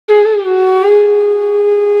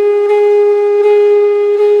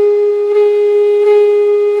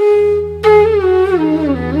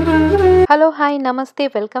Hello, hi, namaste,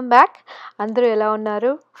 welcome back. Andru ela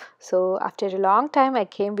unnaru? So after a long time I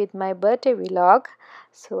came with my birthday vlog.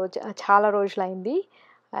 So చాలా రోజులైంది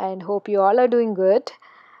and hope you all are doing good.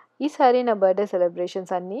 ఈసారి నా birthday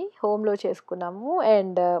celebrations అన్నీ హోమ్లో చేసుకున్నాము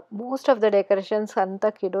and most of the decorations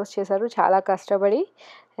అంతా kiddos చేశారు చాలా కష్టపడి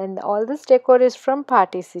and all this decor is from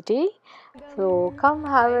Party City. So come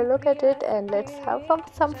have a look at it and let's have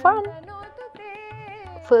some fun.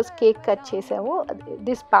 First cake cut చేసాము.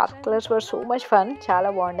 These sparklers were so much fun, చాలా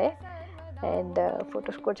బాగుండే and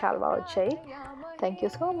photos కూడా చాలా బాగా వచ్చాయి. Thank you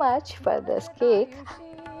so much for this cake.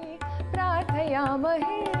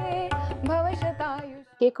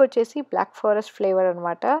 Cake వచ్చేసి black forest flavour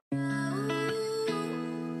అనమాట.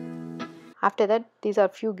 After that, these are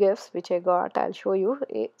few gifts which I got. I'll show you.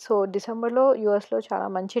 So December lo US lo చాలా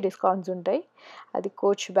మంచి డిస్కౌంట్స్ ఉంటాయి. అది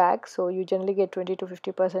coach bag. So you generally get 20 to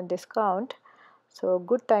 50% discount. So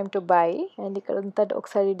good time to buy. And ikkadanతా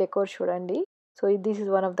ఒకసారి decor చూడండి. So this is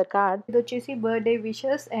one of the cards. ఇది వచ్చేసి birthday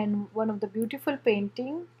wishes and one of the beautiful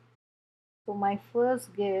painting. So my first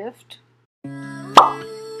gift.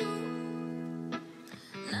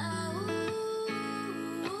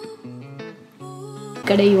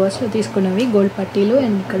 ఇక్కడ యూఎస్లో తీసుకున్నవి gold పట్టీలు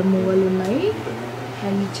and ఇక్కడ మూవలు ఉన్నాయి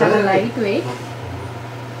and చాలా లైట్ వెయిట్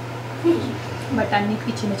బట్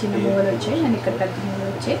అన్నిటికీ చిన్న చిన్న మూవలు వచ్చాయి అండ్ ఇక్కడ పెద్ద మూవలు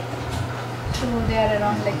వచ్చాయి. So they are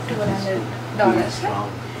around like $200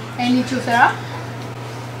 and ఇది చూసారా.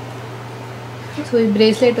 సో ఈ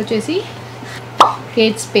బ్రేస్లెట్ వచ్చేసి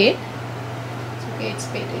Kate spade. So Kate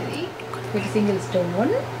spade ఇది విత్ సింగిల్ స్టోన్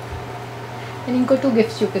అండ్ ఇంకో 2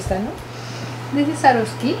 గిఫ్ట్స్ చూపిస్తాను. This is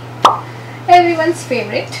సరోస్కి, everyone's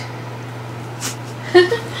favorite.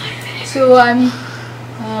 So I'm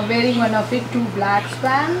wearing one of it, 2 black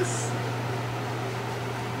swans.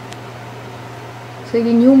 So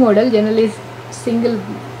the new model generally is single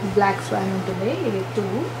black swan untundi, ఇది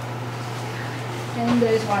 2 and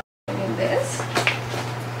there is one in this.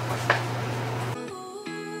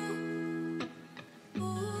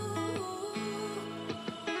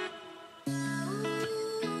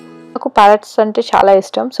 నాకు parrots అంటే చాలా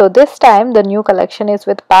ఇష్టం. So this time the new collection is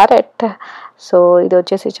with parrot. So ఇది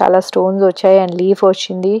వచ్చేసి చాలా stones వచ్చాయి and leaf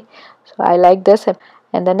వచ్చింది. So I like this.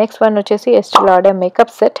 And the next one వచ్చేసి ST ladder makeup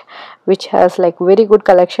set which has like very good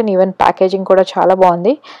collection. Even packaging కూడా చాలా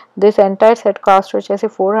బాగుంది. This entire set cost వచ్చేసి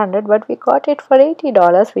 $400 but we got it for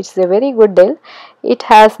 $80 which is a very good deal. It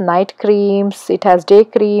has night creams, it has day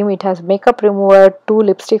cream, it has makeup remover, 2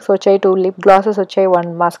 lipsticks వచ్చాయి, 2 lip glasses వచ్చాయి,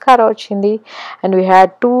 1 mascara వచ్చింది and we had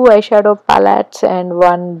 2 eyeshadow palettes and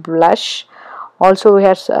 1 blush. Also we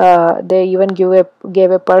had they even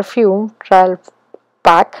gave a perfume trial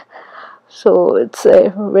pack. So it's a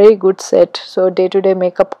very good set. So day to day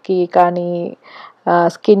makeup ki kani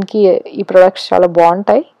skin ki ee products chala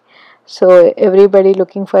baguntayi. So everybody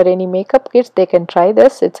looking for any makeup kits they can try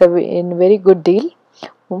this. It's a very good deal.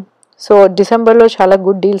 So డిసెంబర్లో చాలా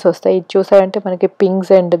good deals వస్తాయి. ఇది చూసారంటే మనకి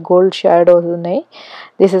pinks and gold shadows ఉన్నాయి.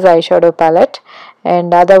 This is eye shadow palette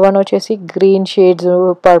and other one వచ్చేసి green shades,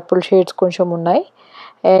 purple shades కొంచెం ఉన్నాయి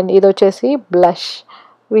అండ్ ఇది వచ్చేసి blush.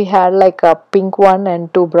 We had like pink one and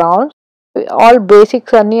 2 browns. All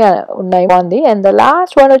basics అన్నీ ఉన్నాయి బాగుంది. అండ్ ద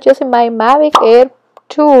లాస్ట్ వన్ వచ్చేసి my Mavic Air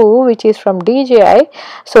 2 which is from DJI.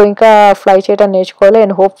 So ఇంకా ఫ్లై చేయడం నేర్చుకోవాలి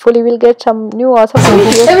and hopefully we'll get some new awesome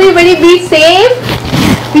videos. Everybody be safe,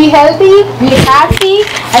 be healthy, be happy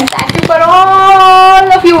and thank you for all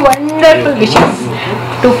of your wonderful wishes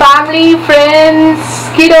to family, friends,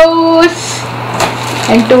 kiddos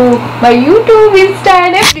and to my YouTube, Insta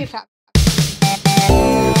and every family.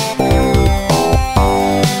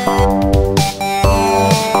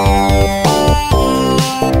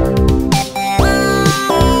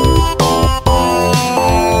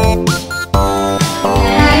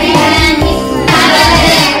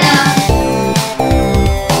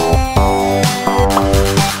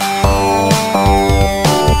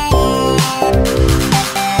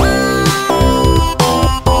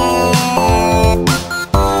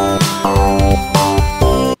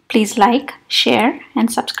 Please like, share and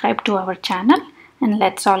subscribe to our channel and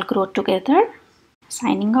let's all grow together.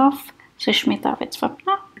 Signing off, Sushmita with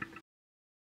Swapna.